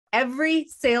every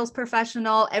sales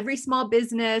professional, every small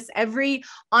business, every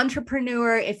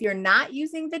entrepreneur, if you're not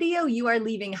using video, you are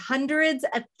leaving hundreds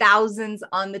of thousands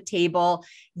on the table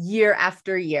year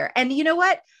after year. And you know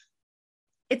what?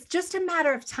 It's just a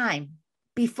matter of time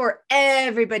before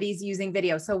everybody's using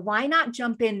video. So why not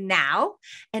jump in now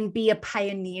and be a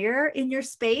pioneer in your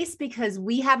space? Because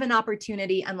we have an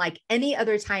opportunity, unlike any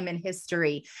other time in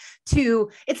history,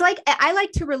 it's like, I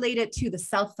like to relate it to the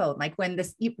cell phone. Like when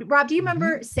Rob, do you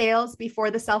remember sales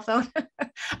before the cell phone?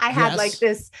 I had like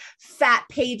this fat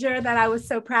pager that I was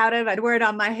so proud of. I'd wear it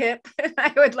on my hip and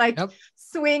I would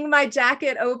swing my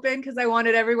jacket open because I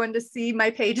wanted everyone to see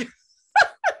my pager.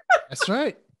 That's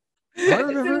right.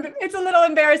 It's a little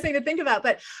embarrassing to think about,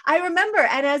 but I remember.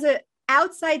 And as an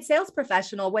outside sales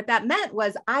professional, what that meant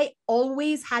was I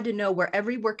always had to know where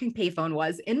every working payphone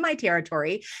was in my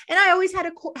territory. And I always had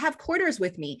to have quarters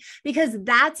with me because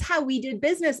that's how we did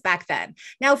business back then.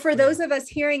 Now, for those of us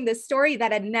hearing this story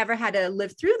that had never had to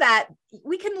live through that,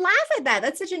 we can laugh at that.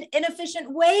 That's such an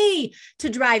inefficient way to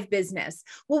drive business.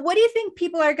 Well, what do you think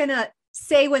people are going to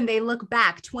say when they look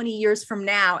back 20 years from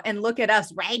now and look at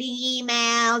us writing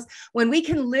emails, when we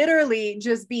can literally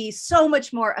just be so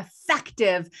much more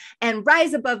effective and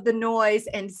rise above the noise?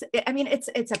 And I mean, it's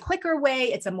a quicker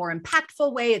way, it's a more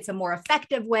impactful way, it's a more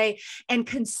effective way. And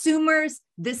consumers,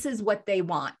 this is what they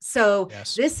want. So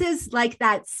this is like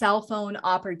that cell phone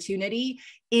opportunity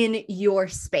in your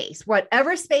space.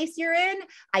 Whatever space you're in,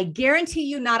 I guarantee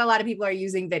you not a lot of people are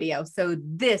using video. So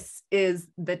this is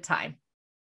the time.